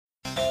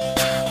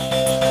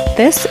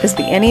This is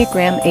the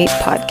Enneagram 8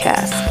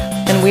 podcast,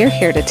 and we're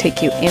here to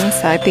take you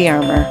inside the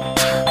armor.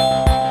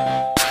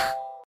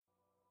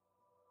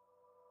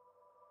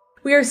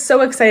 We are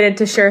so excited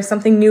to share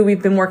something new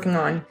we've been working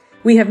on.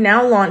 We have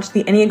now launched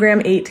the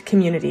Enneagram 8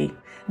 community.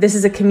 This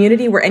is a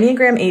community where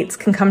Enneagram 8s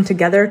can come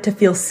together to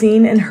feel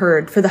seen and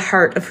heard for the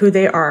heart of who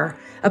they are,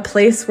 a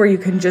place where you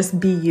can just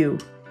be you.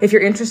 If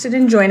you're interested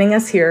in joining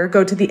us here,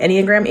 go to the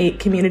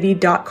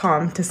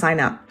Enneagram8community.com to sign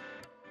up.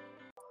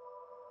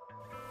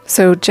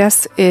 So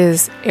Jess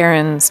is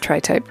Aaron's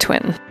Tritype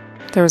twin.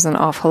 There was an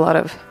awful lot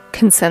of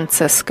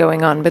consensus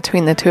going on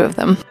between the two of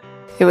them.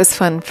 It was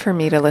fun for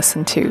me to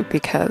listen to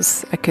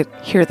because I could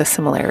hear the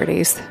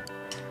similarities.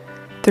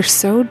 They're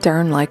so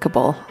darn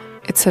likable.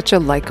 It's such a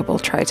likable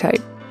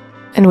Tritype.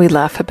 And we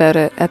laugh about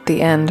it at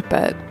the end,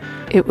 but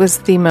it was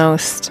the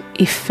most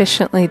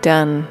efficiently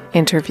done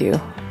interview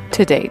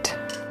to date.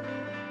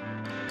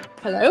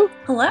 Hello.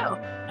 Hello.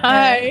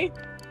 Hi.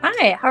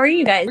 Hi, how are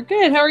you guys? We're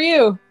good. How are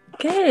you?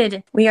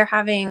 Good. We are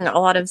having a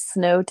lot of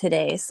snow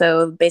today,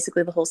 so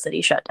basically the whole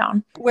city shut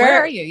down. Where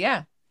are you?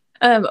 Yeah.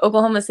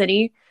 Oklahoma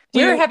City.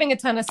 We're having a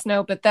ton of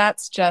snow, but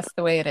that's just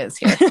the way it is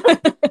here.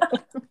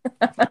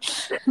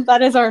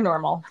 That is our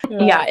normal.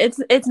 Yeah,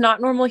 it's not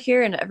normal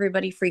here and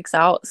everybody freaks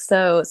out.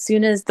 So as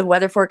soon as the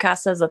weather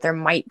forecast says that there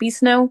might be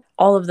snow,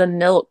 all of the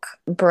milk,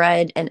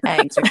 bread, and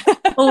eggs are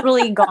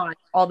totally gone.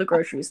 All the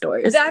grocery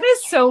stores. That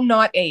is so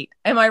not 8.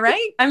 Am I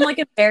right? I'm like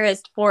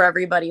embarrassed for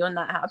everybody when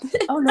that happens.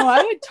 Oh no,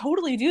 I would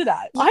totally do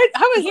that. I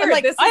was Here,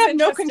 like, this I is have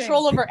no interesting.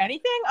 control over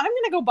anything. I'm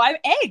going to go buy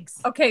eggs.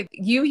 Okay,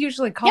 you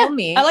usually call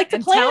me. I like to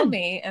and plan. tell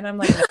me, and I'm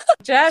like,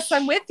 Jess,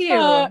 I'm with you.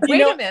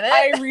 Wait a minute.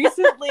 I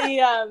recently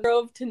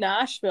drove to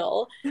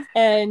Nashville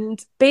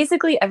and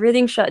Basically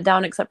everything shut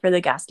down except for the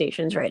gas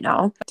stations right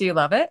now. Do you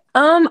love it?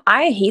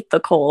 I hate the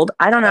cold.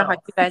 I don't know how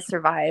Oh. you guys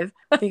survive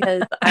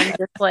because I'm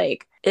just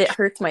like, it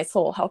hurts my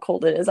soul how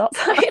cold it is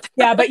outside.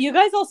 yeah, but you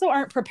guys also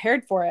aren't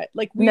prepared for it.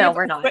 Like we No, have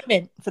we're not.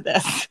 equipment for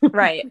this.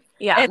 Right.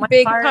 Yeah. And my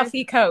big car-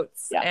 puffy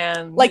coats. Yeah.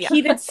 And Like Yeah.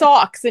 heated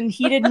socks and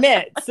heated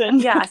mitts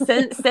and Yeah.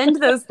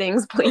 Send those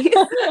things, please.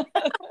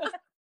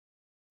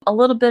 A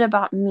little bit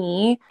about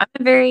me. I'm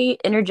a very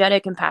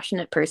energetic and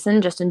passionate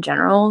person just in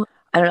general.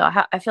 I don't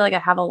know. I feel like I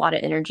have a lot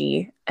of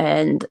energy.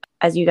 And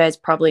as you guys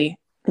probably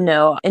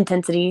know,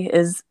 intensity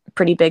is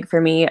pretty big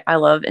for me. I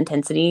love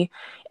intensity.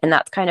 And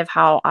that's kind of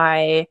how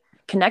I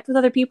connect with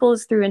other people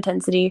is through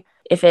intensity.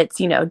 If it's,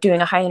 doing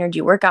a high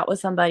energy workout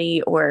with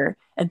somebody or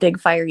a big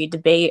fiery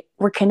debate,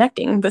 we're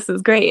connecting. This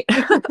is great.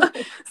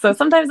 So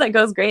sometimes that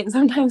goes great and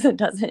sometimes it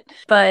doesn't.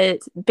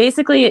 But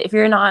basically, if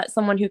you're not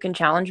someone who can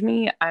challenge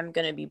me, I'm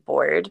going to be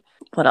bored.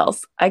 What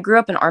else? I grew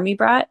up an army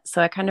brat,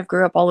 so I kind of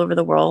grew up all over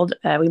the world.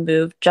 We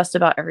moved just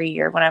about every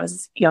year when I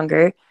was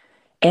younger.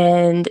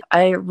 And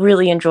I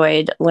really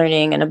enjoyed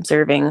learning and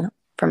observing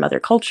from other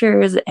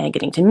cultures and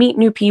getting to meet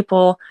new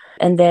people.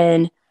 And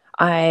then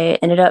I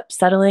ended up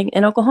settling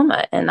in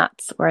Oklahoma, and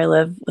that's where I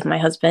live with my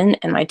husband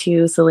and my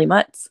 2 silly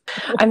mutts.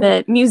 I'm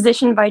a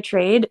musician by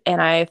trade,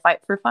 and I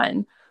fight for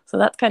fun. So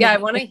that's kind of... I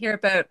want to hear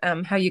about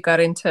how you got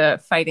into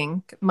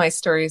fighting. My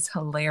story is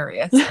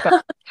hilarious.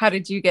 But how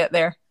did you get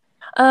there?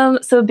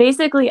 So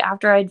basically,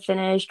 after I'd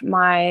finished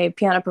my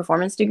piano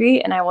performance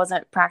degree and I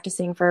wasn't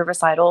practicing for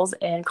recitals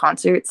and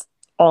concerts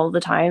all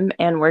the time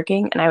and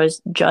working, and I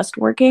was just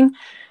working,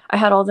 I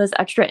had all this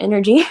extra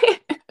energy.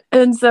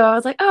 And so I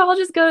was like, oh, I'll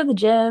just go to the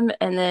gym.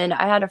 And then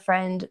I had a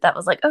friend that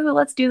was like, oh,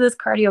 let's do this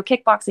cardio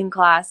kickboxing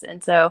class.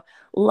 And so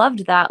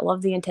loved that,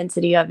 loved the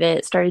intensity of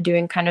it, started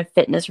doing kind of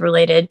fitness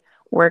related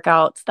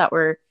workouts that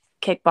were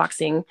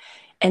kickboxing.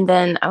 And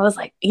then I was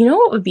like, you know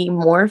what would be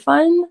more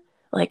fun?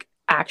 Like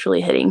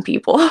actually hitting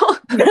people.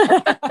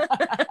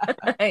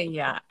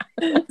 Yeah.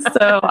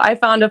 So I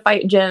found a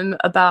fight gym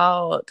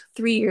about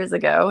 3 years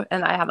ago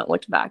and I haven't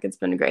looked back. It's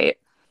been great.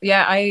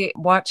 Yeah, I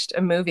watched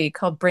a movie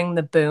called Bring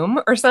the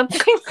Boom or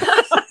something.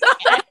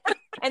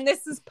 And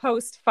this is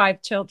post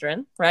 5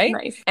 children, right?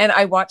 Nice. And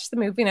I watched the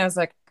movie and I was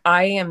like,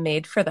 I am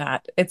made for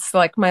that. It's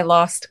like my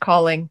lost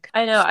calling.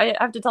 I know. I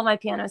have to tell my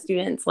piano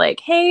students like,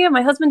 hey,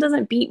 my husband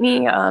doesn't beat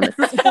me. It's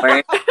a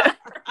sport.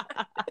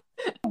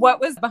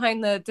 What was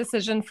behind the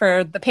decision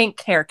for the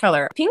pink hair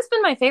color? Pink's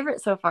been my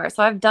favorite so far.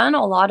 So I've done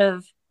a lot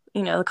of,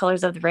 the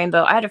colors of the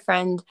rainbow. I had a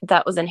friend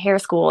that was in hair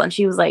school and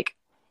she was like,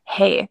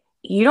 hey,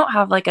 you don't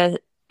have like a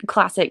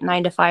classic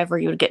 9 to 5 where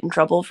you would get in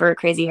trouble for a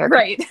crazy haircut.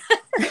 Right.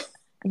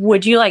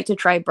 Would you like to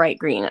try bright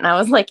green? And I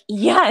was like,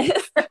 yes.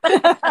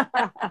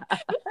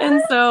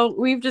 And so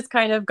we've just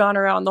kind of gone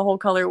around the whole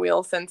color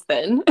wheel since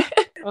then.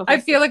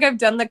 I feel like I've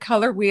done the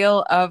color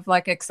wheel of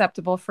like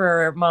acceptable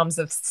for moms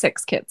of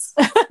 6 kids.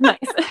 Nice.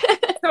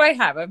 So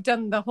I've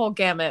done the whole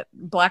gamut,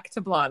 black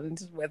to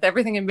blonde with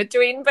everything in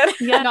between,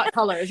 but yeah, not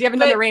colors. You haven't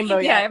done the rainbow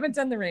yet. Yeah, I haven't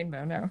done the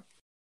rainbow, no.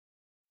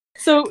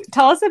 So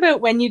tell us about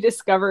when you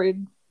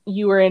discovered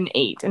you were an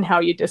 8 and how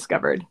you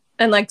discovered.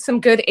 And like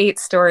some good 8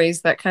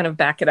 stories that kind of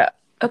back it up.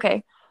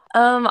 Okay.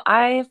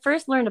 I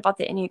first learned about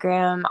the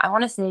Enneagram, I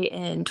want to say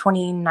in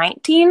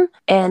 2019,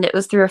 and it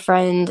was through a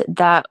friend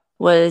that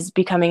was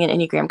becoming an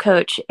Enneagram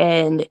coach.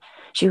 And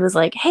she was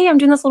like, hey, I'm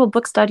doing this little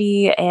book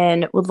study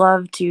and would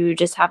love to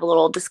just have a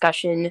little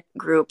discussion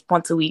group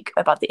once a week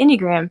about the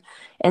Enneagram.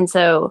 And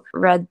so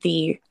read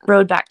the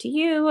Road Back to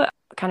You,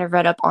 kind of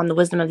read up on the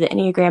Wisdom of the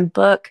Enneagram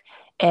book.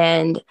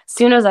 And as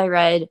soon as I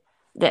read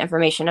the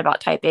information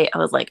about type 8, I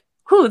was like,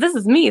 whoo, this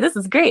is me. This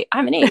is great.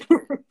 I'm an 8.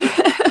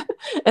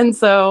 And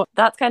so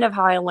that's kind of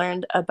how I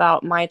learned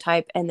about my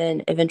type, and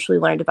then eventually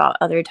learned about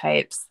other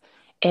types.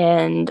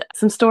 And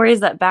some stories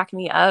that back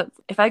me up.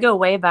 If I go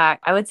way back,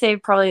 I would say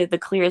probably the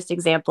clearest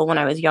example when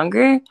I was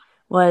younger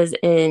was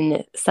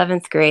in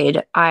 7th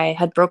grade. I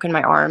had broken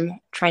my arm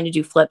trying to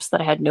do flips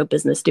that I had no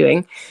business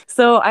doing.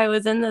 So I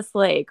was in this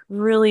like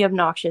really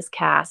obnoxious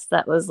cast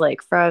that was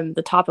like from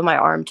the top of my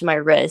arm to my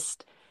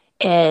wrist.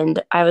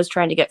 And I was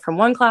trying to get from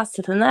one class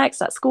to the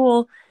next at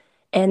school.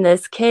 And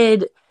this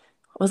kid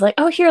was like,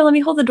 oh, here, let me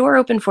hold the door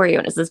open for you.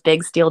 And it's this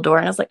big steel door.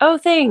 And I was like, oh,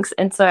 thanks.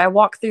 And so I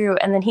walk through,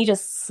 and then he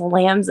just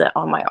slams it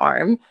on my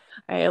arm.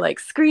 I like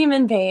scream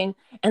in pain,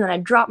 and then I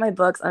drop my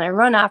books and I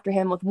run after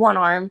him with one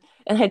arm,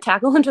 and I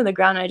tackle him to the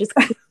ground, and I just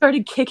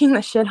started kicking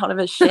the shit out of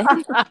his shin.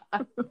 And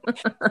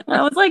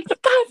I was like,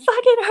 that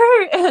fucking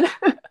hurt.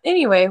 And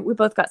anyway, we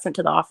both got sent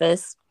to the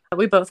office.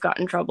 We both got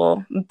in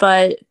trouble.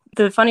 But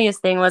the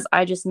funniest thing was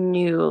I just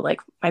knew like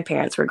my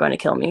parents were going to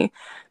kill me.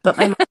 But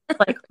my mom was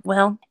like,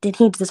 well, did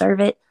he deserve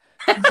it?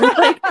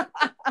 Like,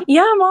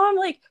 yeah, Mom,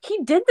 like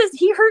he did this,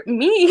 he hurt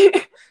me.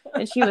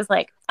 And she was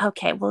like,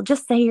 okay, well,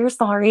 just say you're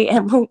sorry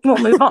and we'll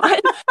move on.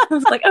 I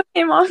was like,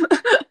 okay, Mom.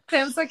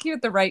 Sounds like you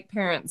had the right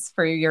parents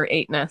for your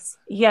 8-ness.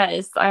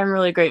 Yes, I'm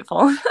really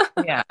grateful.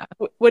 Yeah.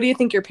 What do you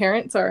think your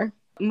parents are?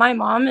 My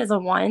mom is a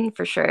 1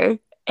 for sure,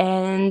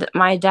 and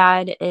my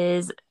dad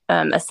is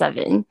a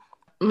 7.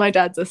 My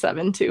dad's a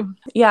 7 too.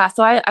 Yeah,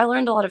 so I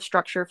learned a lot of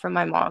structure from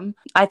my mom.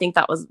 I think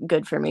that was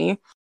good for me.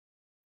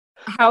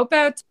 How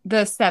about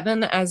the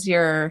 7 as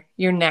your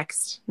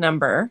next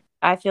number?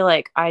 I feel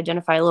like I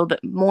identify a little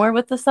bit more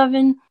with the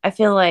 7. I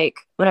feel like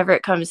whenever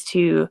it comes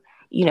to,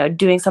 you know,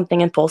 doing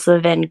something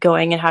impulsive and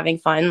going and having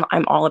fun,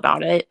 I'm all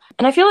about it.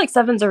 And I feel like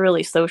 7s are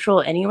really social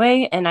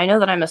anyway. And I know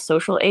that I'm a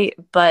social 8,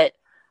 but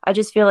I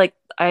just feel like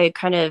I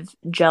kind of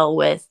gel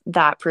with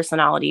that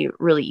personality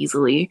really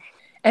easily.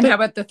 And how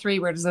about the 3?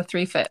 Where does the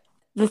 3 fit?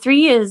 The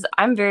 3 is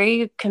I'm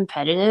very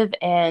competitive,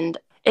 and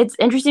it's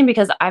interesting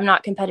because I'm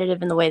not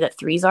competitive in the way that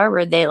 3s are,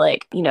 where they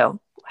like, you know,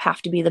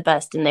 have to be the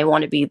best and they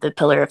want to be the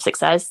pillar of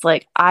success.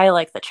 Like I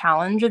like the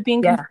challenge of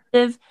being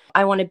competitive.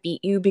 I want to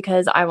beat you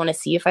because I want to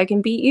see if I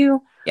can beat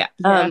you.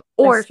 Yeah.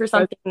 Or for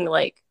something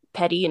like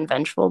petty and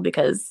vengeful,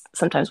 because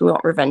sometimes we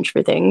want revenge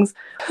for things.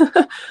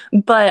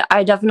 But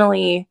I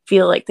definitely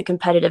feel like the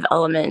competitive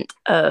element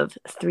of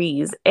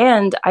 3s,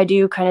 and I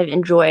do kind of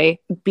enjoy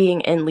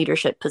being in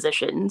leadership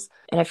positions.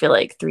 And I feel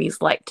like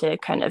 3s like to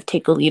kind of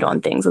take the lead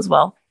on things as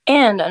well.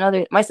 And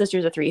my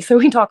sister's a 3, so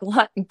we talk a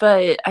lot,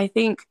 but I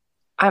think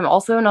I'm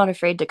also not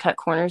afraid to cut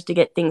corners to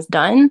get things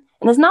done.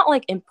 And it's not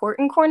like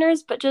important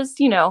corners, but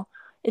just, you know,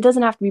 it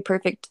doesn't have to be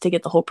perfect to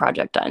get the whole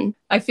project done.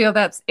 I feel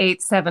that's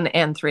 8, 7,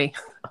 and 3.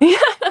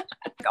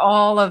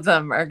 All of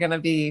them are going to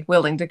be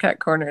willing to cut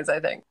corners, I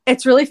think.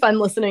 It's really fun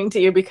listening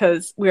to you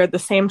because we are the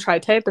same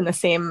Tritype and the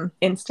same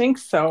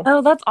instincts. So,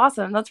 oh, that's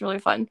awesome. That's really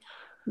fun.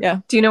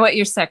 Yeah. Do you know what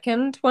your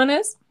second one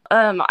is?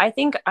 I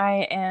think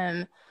I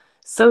am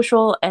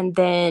social, and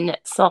then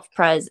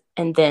self-pres,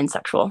 and then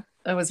sexual.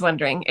 I was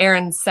wondering.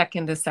 Erin's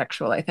second is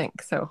sexual, I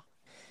think. So,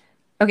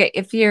 okay,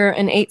 if you're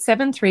an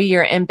 873,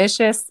 you're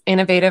ambitious,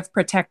 innovative,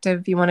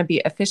 protective. You want to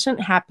be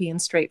efficient, happy,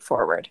 and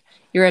straightforward.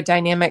 You're a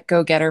dynamic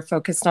go-getter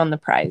focused on the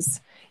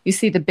prize. You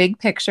see the big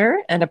picture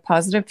and a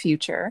positive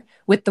future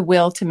with the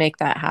will to make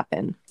that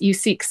happen. You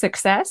seek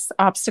success.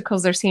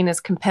 Obstacles are seen as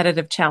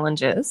competitive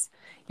challenges.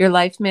 Your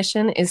life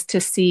mission is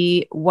to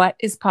see what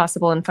is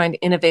possible and find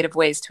innovative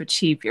ways to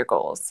achieve your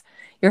goals.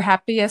 You're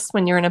happiest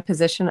when you're in a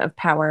position of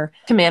power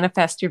to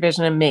manifest your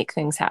vision and make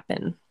things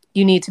happen.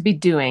 You need to be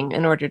doing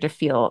in order to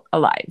feel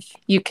alive.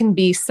 You can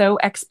be so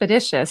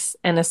expeditious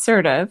and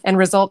assertive and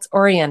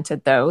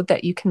results-oriented, though,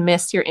 that you can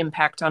miss your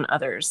impact on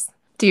others.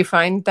 Do you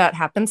find that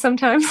happens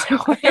sometimes?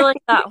 I feel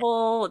like that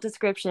whole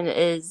description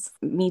is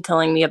me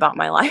telling me about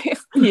my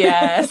life.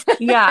 Yes.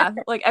 Yeah,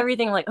 like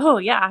everything, like, oh,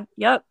 yeah,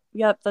 yep,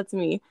 that's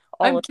me.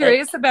 I'm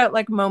curious about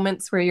like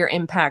moments where your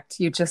impact,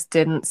 you just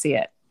didn't see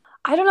it.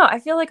 I don't know. I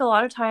feel like a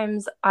lot of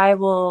times I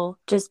will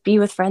just be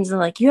with friends and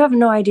like, you have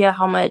no idea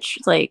how much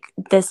like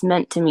this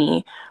meant to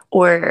me,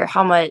 or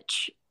how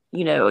much,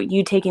 you know,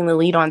 you taking the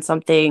lead on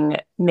something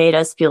made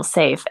us feel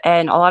safe.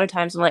 And a lot of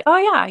times I'm like, oh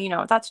yeah, you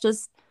know, that's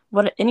just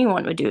what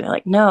anyone would do. They're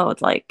like, no,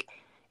 like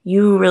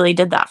you really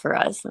did that for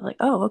us. I'm like,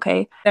 oh,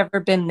 okay.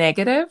 Ever been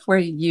negative where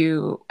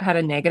you had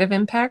a negative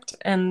impact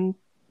and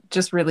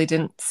just really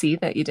didn't see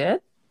that you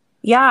did?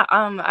 Yeah,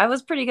 I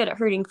was pretty good at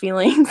hurting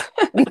feelings.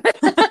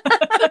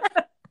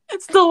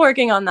 Still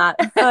working on that.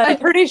 But I'm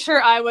pretty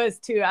sure I was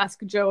to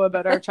ask Joe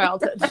about our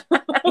childhood.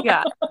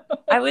 Yeah,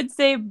 I would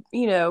say,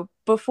 you know,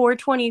 before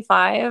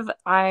 25,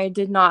 I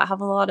did not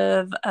have a lot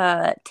of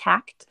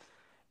tact.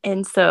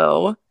 And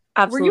so,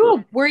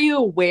 absolutely. Were you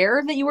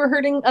aware that you were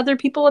hurting other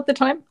people at the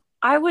time?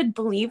 I would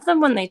believe them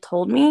when they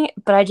told me,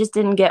 but I just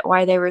didn't get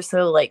why they were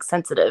so like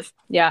sensitive.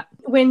 Yeah.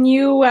 When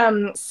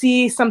you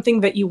see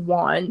something that you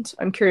want,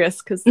 I'm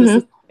curious because this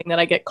is something that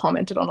I get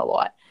commented on a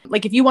lot.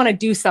 Like if you want to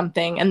do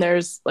something and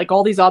there's like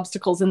all these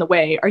obstacles in the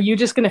way, are you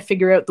just going to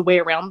figure out the way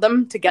around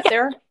them to get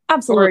there?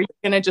 Absolutely. Or are you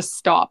going to just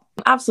stop?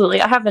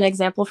 Absolutely. I have an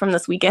example from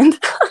this weekend.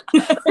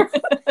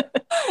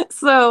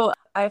 So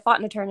I fought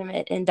in a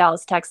tournament in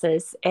Dallas,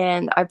 Texas,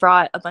 and I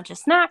brought a bunch of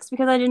snacks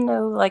because I didn't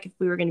know like if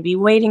we were going to be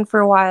waiting for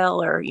a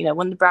while or, you know,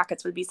 when the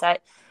brackets would be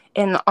set.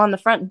 And on the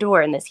front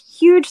door in this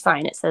huge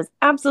sign, it says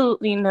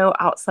absolutely no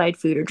outside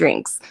food or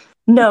drinks,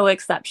 no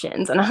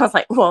exceptions. And I was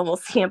like, well, we'll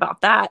see about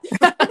that.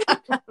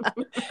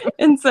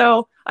 And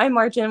so I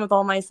march in with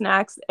all my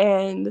snacks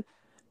and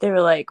they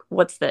were like,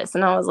 what's this?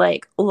 And I was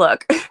like,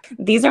 look,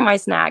 these are my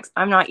snacks.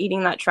 I'm not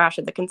eating that trash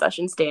at the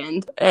concession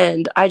stand.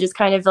 And I just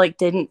kind of like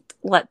didn't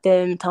let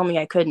them tell me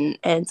I couldn't.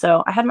 And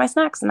so I had my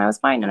snacks and I was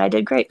fine and I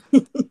did great.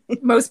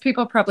 Most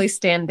people probably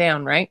stand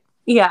down, right?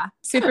 Yeah.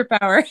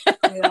 Superpower.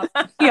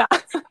 Yeah.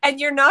 And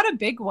you're not a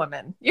big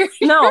woman. You're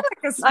No, like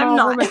a small I'm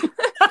not. woman.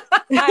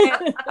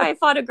 I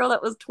fought a girl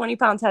that was 20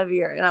 pounds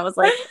heavier and I was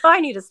like, oh, I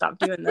need to stop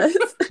doing this.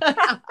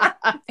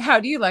 How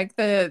do you like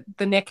the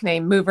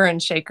nickname Mover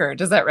and Shaker?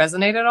 Does that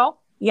resonate at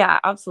all? Yeah,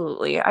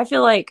 absolutely. I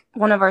feel like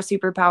one of our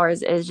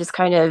superpowers is just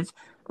kind of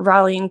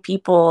rallying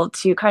people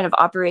to kind of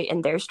operate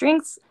in their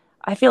strengths.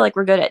 I feel like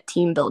we're good at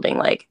team building.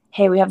 Like,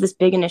 hey, we have this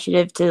big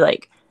initiative to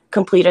like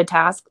complete a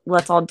task.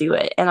 Let's all do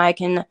it. And I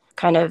can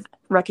kind of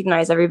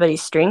recognize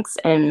everybody's strengths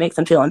and make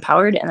them feel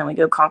empowered. And then we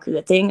go conquer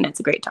the thing and it's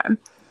a great time.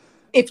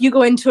 If you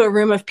go into a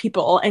room of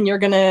people and you're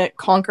going to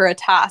conquer a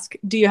task,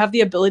 do you have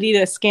the ability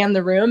to scan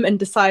the room and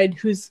decide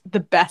who's the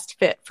best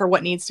fit for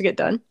what needs to get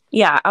done?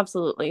 Yeah,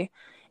 absolutely.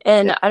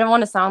 And I don't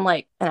want to sound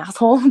like an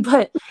asshole,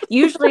 but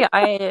usually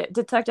I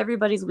detect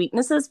everybody's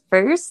weaknesses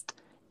first,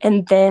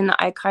 and then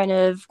I kind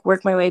of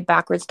work my way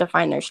backwards to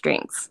find their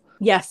strengths.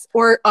 Yes.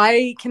 Or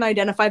I can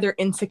identify their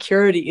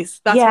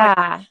insecurities. That's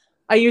why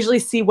I usually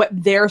see what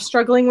they're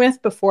struggling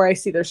with before I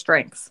see their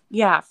strengths.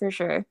 Yeah, for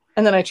sure.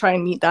 And then I try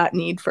and meet that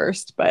need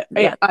first. But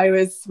yeah.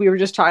 We were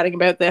just chatting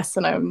about this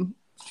and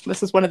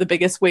this is one of the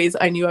biggest ways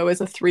I knew I was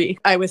a 3.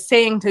 I was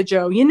saying to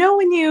Joe, you know,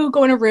 when you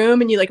go in a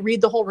room and you like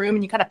read the whole room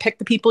and you kind of pick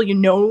the people, you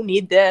know,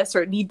 need this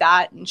or need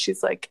that. And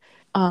she's like,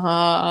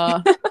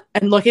 and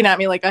looking at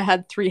me like I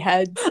had 3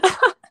 heads.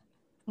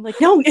 I'm like,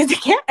 no,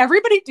 can't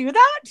everybody do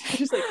that?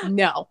 She's like,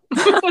 no.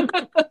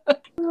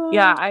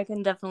 Yeah, I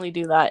can definitely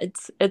do that.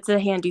 It's a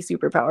handy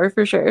superpower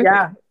for sure.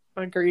 Yeah,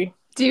 I agree.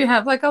 Do you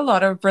have like a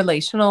lot of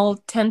relational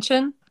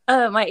tension?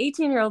 My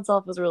 18-year-old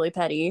self was really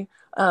petty.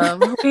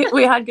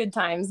 We had good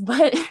times,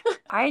 but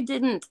I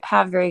didn't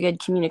have very good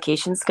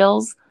communication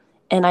skills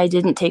and I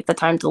didn't take the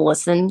time to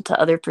listen to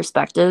other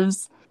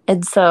perspectives.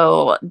 And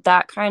so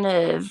that kind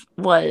of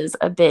was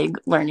a big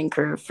learning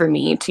curve for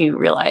me to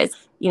realize,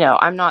 you know,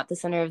 I'm not the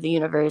center of the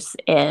universe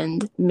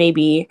and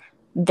maybe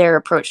their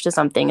approach to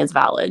something is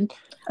valid.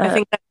 I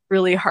think that's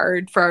really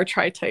hard for our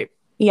Tritype.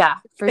 Yeah.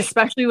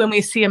 Especially when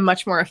we see a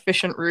much more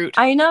efficient route.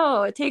 I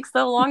know. It takes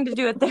so long to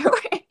do it their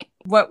way.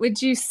 What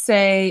would you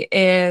say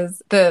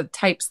is the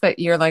types that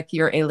you're like,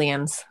 you're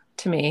aliens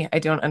to me? I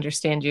don't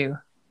understand you.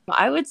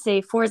 I would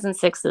say 4s and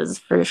 6s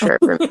for sure.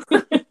 For me.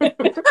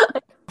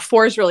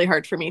 4 is really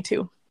hard for me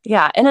too.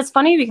 Yeah. And it's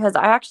funny because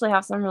I actually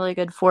have some really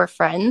good 4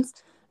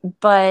 friends,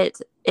 but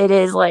it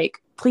is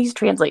like, please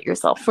translate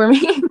yourself for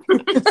me.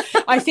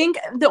 I think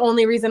the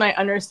only reason I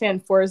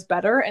understand 4s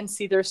better and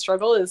see their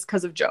struggle is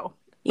because of Joe.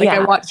 Like I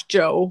watch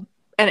Joe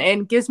and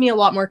it gives me a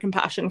lot more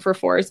compassion for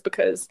 4s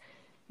because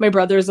my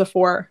brother is a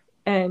 4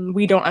 and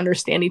we don't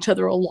understand each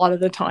other a lot of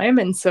the time.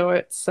 And so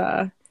it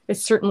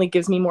certainly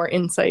gives me more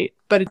insight,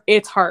 but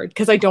it's hard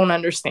because I don't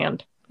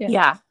understand.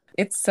 Yeah.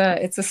 It's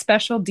a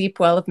special deep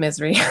well of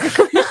misery.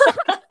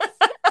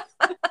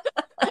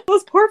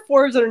 Those poor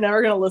 4s that are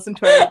never going to listen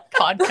to our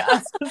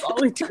podcast because all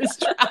we do is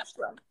trash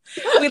them.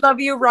 We love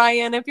you,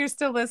 Ryan, if you're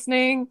still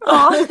listening.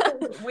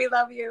 We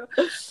love you.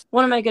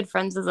 One of my good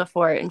friends is a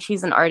 4 and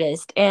she's an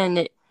artist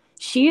and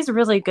she's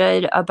really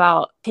good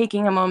about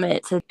taking a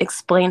moment to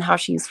explain how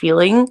she's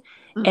feeling.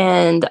 Mm-hmm.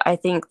 And I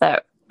think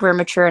that we're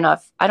mature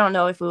enough. I don't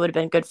know if we would have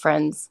been good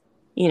friends,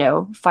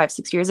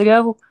 5-6 years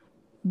ago,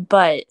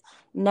 but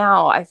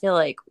now I feel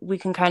like we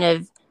can kind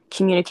of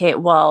communicate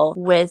well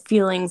with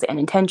feelings and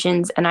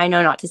intentions. And I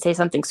know not to say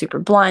something super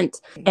blunt.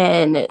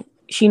 And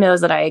she knows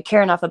that I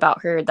care enough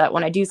about her that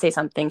when I do say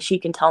something, she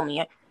can tell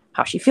me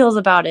how she feels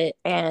about it.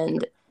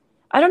 And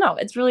I don't know.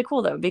 It's really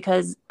cool though,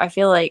 because I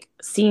feel like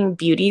seeing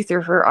beauty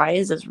through her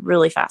eyes is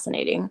really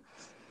fascinating.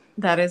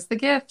 That is the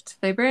gift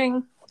they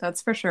bring.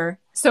 That's for sure.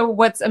 So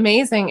what's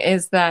amazing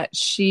is that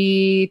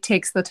she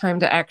takes the time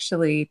to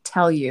actually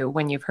tell you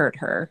when you've hurt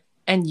her.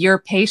 And you're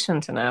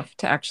patient enough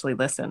to actually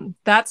listen.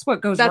 That's what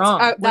goes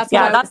wrong. That's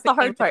the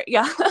hard part.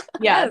 Yeah.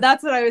 Yeah,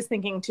 that's what I was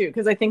thinking too.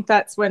 Because I think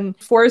that's when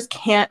 4s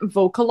can't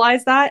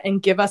vocalize that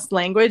and give us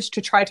language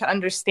to try to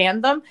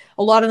understand them.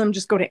 A lot of them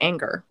just go to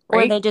anger.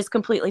 Right? Or they just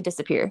completely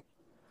disappear.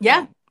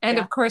 Yeah. And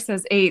of course,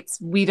 as 8s,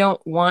 we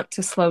don't want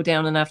to slow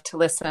down enough to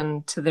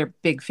listen to their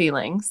big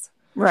feelings.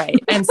 Right.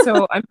 And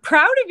so I'm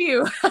proud of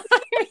you.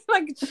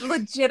 Like,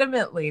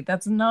 legitimately,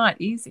 that's not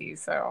easy.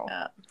 So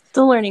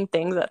Still learning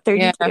things at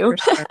 32. yeah, for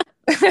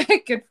sure.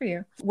 Good for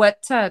you.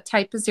 What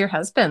type is your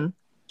husband?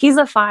 He's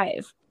a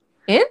 5.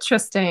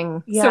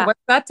 Interesting. Yeah. So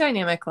what's that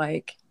dynamic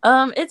like?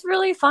 It's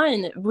really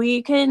fun.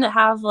 We can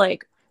have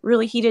like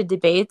really heated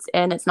debates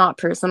and it's not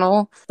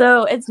personal.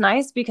 So it's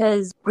nice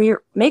because we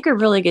make a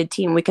really good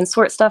team. We can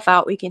sort stuff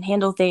out. We can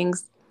handle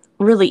things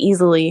really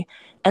easily.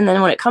 And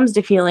then when it comes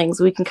to feelings,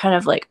 we can kind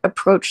of like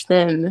approach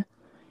them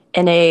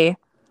in a,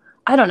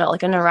 I don't know,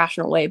 like an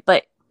irrational way.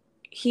 But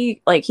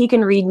he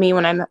can read me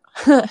when I'm,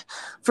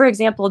 for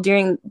example,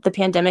 during the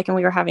pandemic and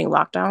we were having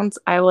lockdowns,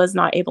 I was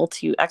not able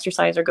to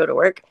exercise or go to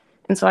work.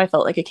 And so I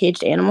felt like a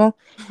caged animal.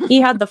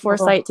 He had the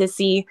foresight to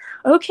see,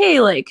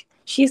 okay, like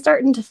she's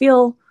starting to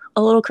feel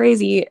a little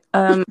crazy.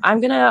 I'm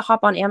going to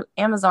hop on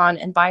Amazon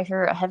and buy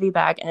her a heavy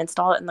bag and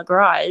install it in the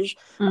garage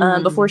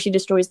before she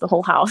destroys the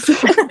whole house.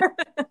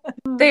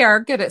 They are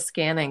good at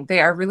scanning.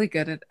 They are really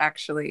good at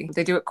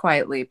they do it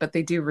quietly, but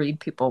they do read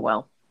people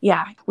well.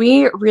 Yeah,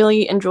 we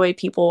really enjoy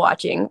people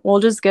watching.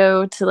 We'll just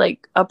go to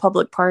like a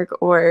public park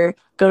or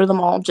go to the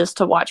mall just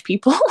to watch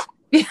people.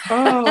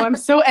 Oh, I'm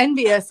so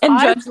envious. And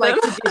I'd judge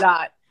like them. to do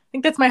that. I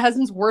think that's my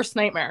husband's worst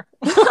nightmare.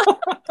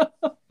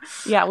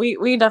 Yeah,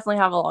 we definitely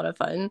have a lot of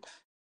fun.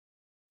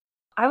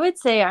 I would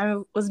say I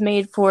was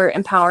made for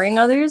empowering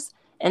others,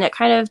 and it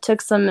kind of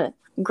took some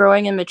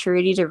growing and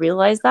maturity to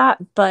realize that.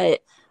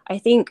 But I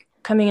think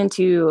coming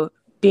into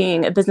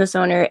being a business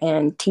owner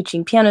and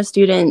teaching piano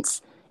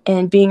students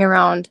and being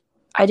around,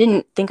 I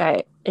didn't think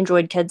I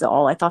enjoyed kids at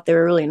all. I thought they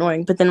were really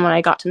annoying. But then when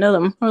I got to know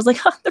them, I was like,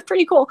 oh, they're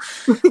pretty cool.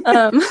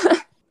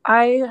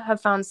 I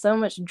have found so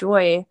much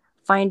joy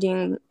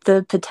finding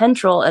the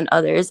potential in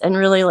others and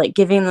really like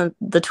giving them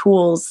the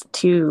tools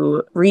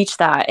to reach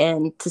that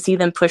and to see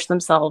them push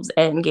themselves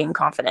and gain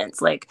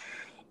confidence. Like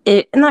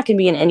and that can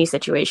be in any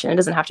situation. It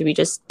doesn't have to be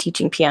just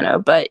teaching piano,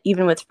 but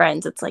even with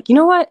friends, it's like, you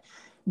know what?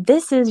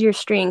 This is your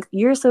strength.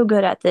 You're so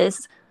good at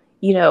this.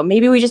 You know,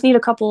 maybe we just need a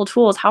couple of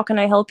tools. How can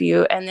I help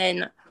you? And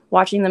then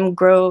watching them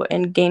grow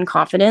and gain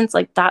confidence,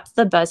 like that's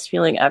the best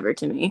feeling ever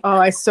to me. Oh,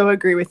 I so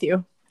agree with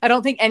you. I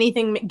don't think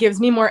anything gives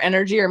me more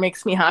energy or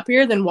makes me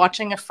happier than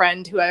watching a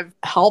friend who I've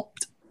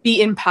helped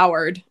be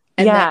empowered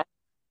and then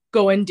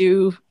go and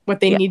do what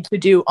they need to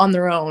do on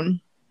their own.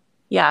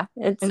 Yeah,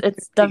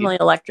 it's definitely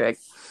electric.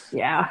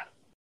 Yeah.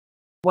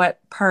 What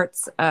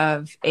parts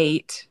of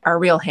 8 are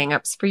real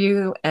hangups for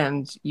you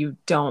and you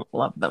don't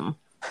love them?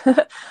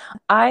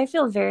 I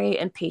feel very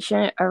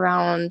impatient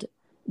around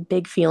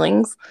big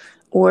feelings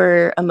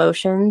or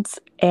emotions,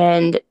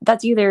 and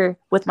that's either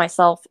with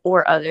myself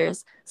or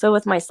others. So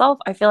with myself,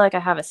 I feel like I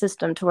have a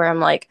system to where I'm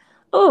like,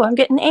 oh, I'm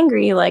getting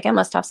angry, like I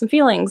must have some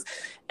feelings.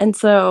 And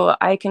so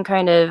I can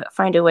kind of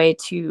find a way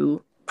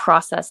to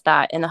process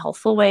that in a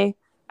healthful way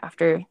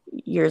after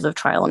years of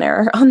trial and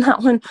error on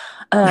that one.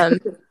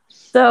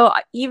 So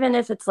even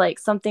if it's like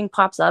something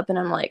pops up and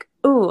I'm like,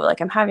 oh, like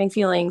I'm having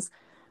feelings,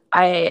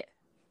 I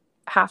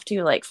have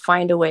to like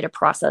find a way to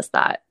process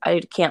that.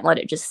 I can't let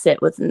it just sit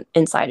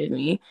inside of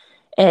me.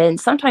 And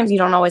sometimes you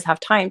don't always have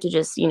time to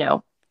just,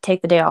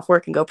 take the day off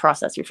work and go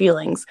process your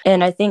feelings.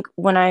 And I think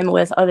when I'm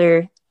with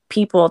other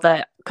people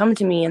that come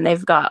to me and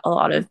they've got a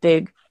lot of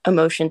big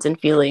emotions and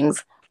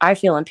feelings, I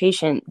feel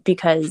impatient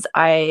because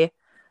I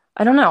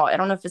don't know. I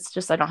don't know if it's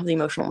just I don't have the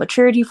emotional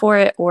maturity for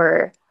it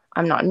or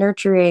I'm not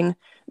nurturing.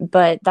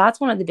 But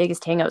that's one of the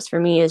biggest hangups for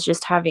me is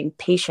just having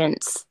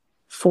patience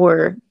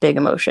for big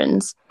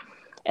emotions.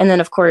 And then,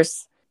 of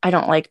course, I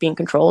don't like being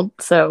controlled.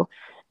 So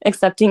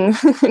accepting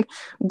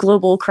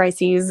global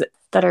crises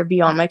that are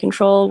beyond my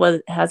control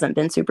hasn't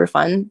been super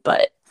fun.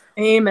 But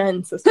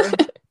amen, sister.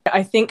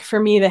 I think for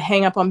me, the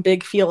hang up on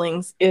big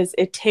feelings is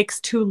it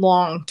takes too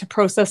long to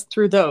process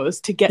through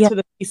those to get to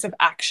the piece of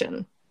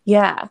action.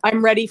 Yeah.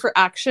 I'm ready for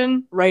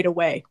action right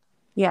away.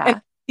 Yeah.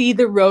 And see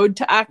the road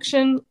to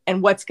action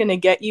and what's going to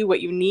get you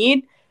what you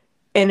need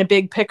in a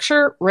big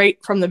picture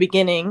right from the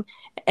beginning.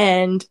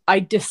 And I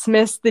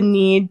dismiss the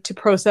need to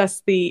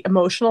process the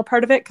emotional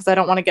part of it because I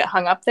don't want to get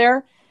hung up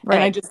there. Right.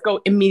 And I just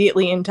go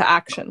immediately into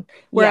action.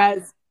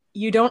 Whereas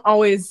you don't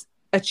always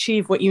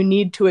achieve what you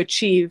need to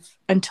achieve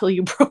until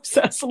you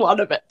process a lot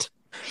of it.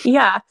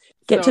 Yeah.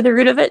 Get to the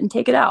root of it and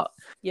take it out.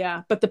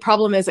 Yeah. But the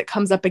problem is it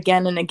comes up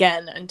again and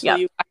again until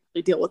you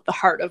actually deal with the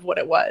heart of what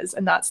it was.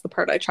 And that's the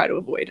part I try to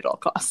avoid at all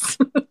costs.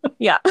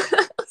 Yeah.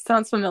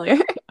 Sounds familiar.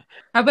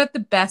 How about the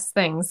best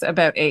things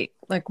about 8?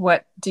 Like,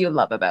 what do you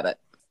love about it?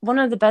 One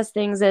of the best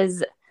things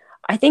is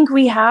I think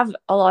we have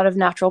a lot of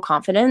natural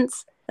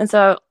confidence. And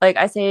so, like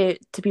I say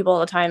to people all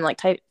the time, like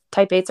type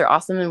 8s are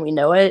awesome and we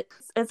know it.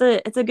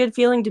 It's a good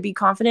feeling to be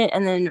confident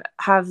and then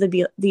have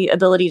the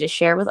ability to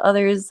share with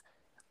others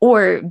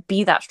or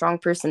be that strong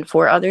person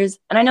for others.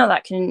 And I know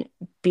that can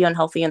be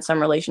unhealthy in some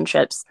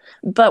relationships,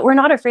 but we're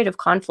not afraid of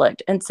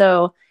conflict. And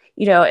so,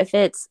 if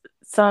it's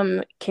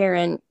some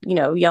Karen,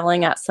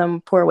 yelling at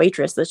some poor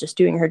waitress that's just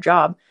doing her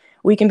job,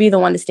 we can be the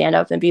one to stand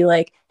up and be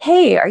like,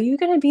 hey, are you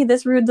going to be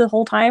this rude the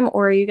whole time?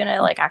 Or are you going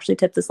to like actually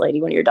tip this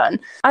lady when you're done?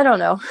 I don't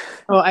know.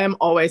 Oh, I am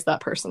always that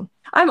person.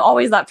 I'm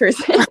always that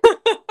person.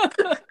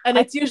 And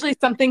it's usually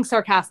something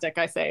sarcastic,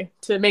 I say,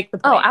 to make the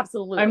point. Oh,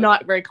 absolutely. I'm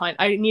not very kind.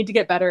 I need to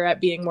get better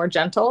at being more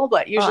gentle,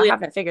 but usually I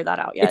haven't figured that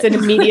out yet. It's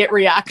an immediate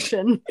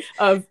reaction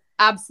of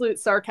absolute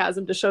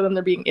sarcasm to show them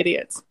they're being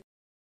idiots.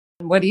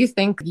 What do you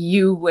think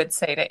you would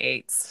say to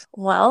eights?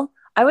 Well,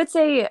 I would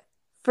say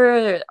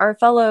for our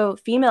fellow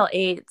female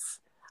eights,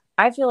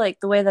 I feel like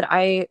the way that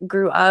I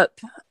grew up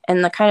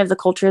and the kind of the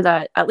culture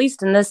that, at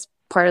least in this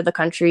part of the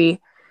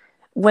country,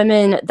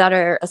 women that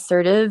are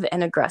assertive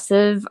and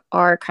aggressive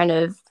are kind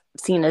of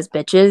seen as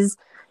bitches.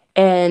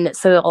 And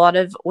so a lot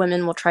of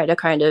women will try to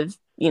kind of,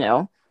 you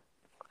know,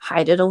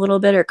 hide it a little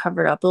bit or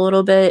cover it up a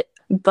little bit,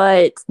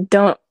 but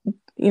don't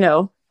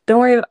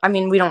worry. I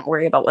mean, we don't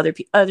worry about what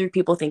other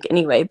people think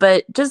anyway,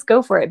 but just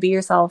go for it. Be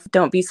yourself.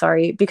 Don't be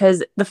sorry.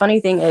 Because the funny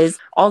thing is,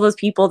 all those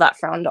people that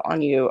frowned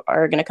on you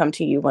are going to come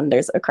to you when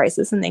there's a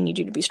crisis and they need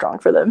you to be strong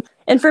for them.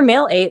 And for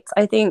male eights,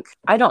 I think,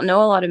 I don't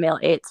know a lot of male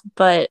eights,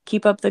 but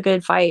keep up the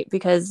good fight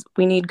because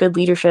we need good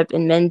leadership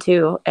in men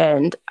too.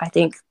 And I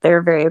think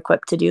they're very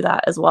equipped to do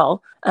that as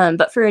well.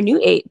 But for a new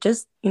eight,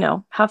 just, you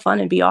know, have fun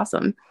and be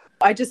awesome.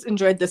 I just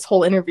enjoyed this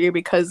whole interview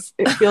because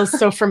it feels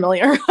so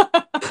familiar.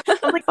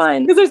 I'm like,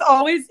 fine. Because there's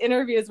always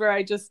interviews where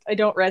I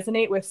don't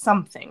resonate with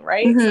something,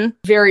 right? Mm-hmm.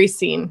 Very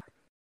seen.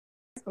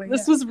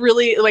 This was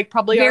really like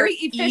probably Very our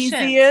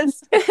efficient.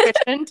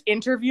 efficient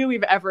interview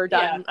we've ever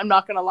done. Yeah. I'm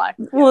not going to lie.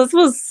 Well, this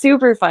was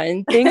super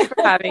fun. Thanks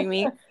for having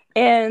me.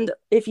 And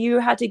if you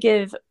had to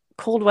give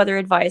cold weather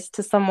advice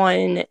to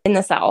someone in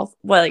the South,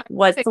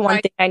 what's the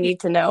one thing I need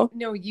to know?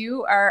 No,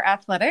 you are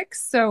athletic,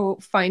 so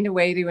find a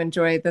way to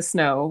enjoy the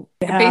snow.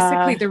 Yeah.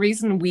 Basically, the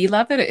reason we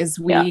love it is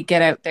we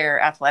get out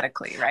there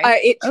athletically,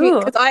 right?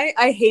 Because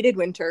I hated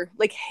winter,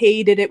 like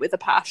hated it with a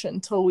passion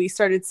till we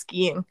started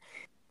skiing.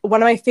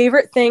 One of my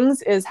favorite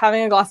things is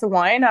having a glass of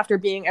wine after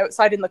being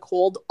outside in the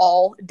cold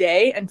all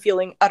day and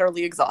feeling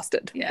utterly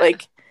exhausted. Yeah.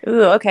 Like,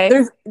 ooh, okay.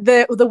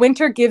 The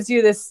winter gives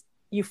you this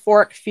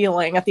euphoric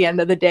feeling at the end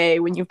of the day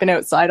when you've been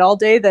outside all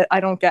day that I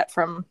don't get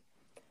from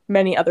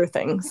many other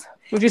things.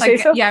 Would you say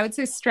so? Yeah, I would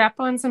say strap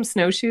on some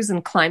snowshoes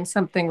and climb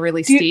something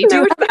really steep. Do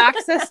you have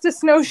access to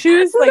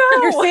snowshoes? Like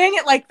you're saying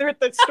it like they're at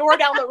the store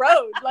down the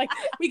road. Like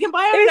we can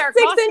buy them at our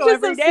Costco 6 inches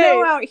every of day.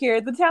 snow out here.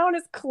 The town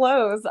is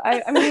closed.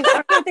 I mean,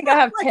 I don't think I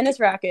have tennis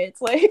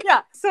rackets. Like,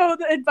 yeah. So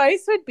the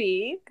advice would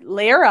be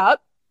layer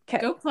up.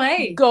 Go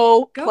play.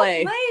 Go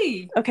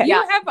play. Okay. You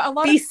have a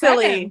lot be of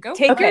silly. Go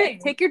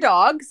Take your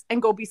dogs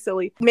and go be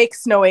silly. Make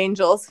snow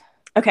angels.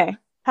 Okay.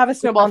 Have a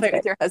snowball fight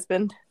with your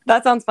husband.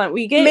 That sounds fun.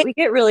 We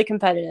get really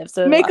competitive.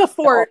 So make a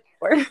fort.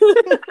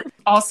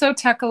 Also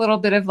tuck a little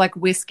bit of like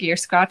whiskey or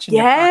scotch in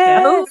your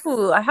pocket.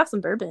 Oh, I have some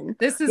bourbon.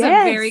 This is a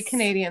very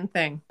Canadian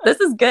thing.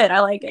 This is good. I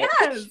like it.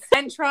 Yes.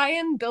 And try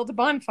and build a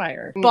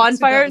bonfire.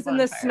 Bonfires in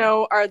the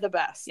snow are the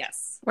best.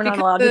 Yes. We're not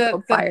allowed to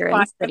build fire in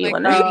the city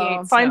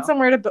when find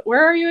somewhere to.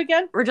 Where are you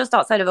again? We're just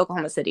outside of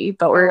Oklahoma City,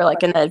 but we're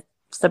like in a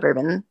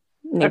suburban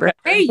neighborhood.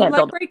 Okay. Hey, you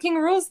like breaking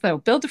rules though.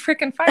 Build a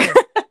freaking fire.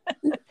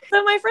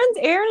 So my friends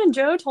Aaron and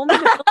Joe told me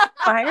to build a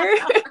fire.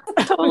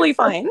 Totally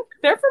fine.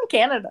 They're from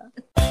Canada.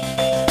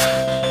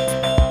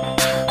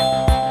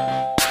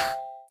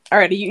 All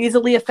right. Are you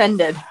easily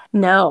offended?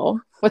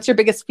 No. What's your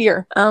biggest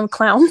fear?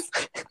 Clowns.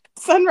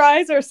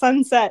 Sunrise or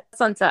sunset?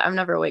 Sunset. I'm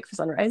never awake for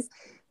sunrise.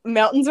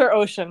 Mountains or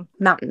ocean?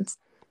 Mountains.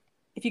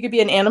 If you could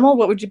be an animal,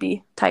 what would you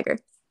be? Tiger.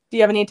 Do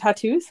you have any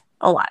tattoos?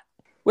 A lot.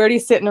 Where do you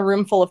sit in a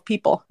room full of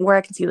people? Where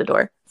I can see the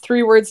door.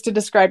 3 words to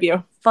describe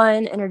you.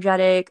 Fun,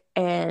 energetic,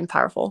 and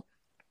powerful.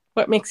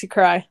 What makes you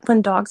cry?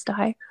 When dogs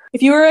die.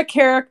 If you were a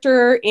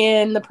character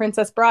in The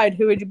Princess Bride,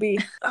 who would you be?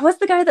 What's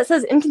the guy that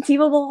says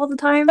inconceivable all the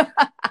time?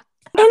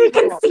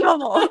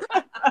 Inconceivable.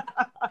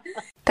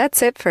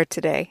 That's it for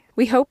today.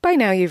 We hope by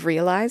now you've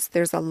realized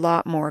there's a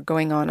lot more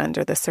going on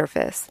under the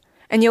surface,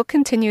 and you'll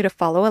continue to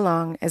follow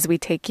along as we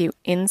take you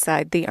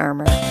inside the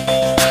armor.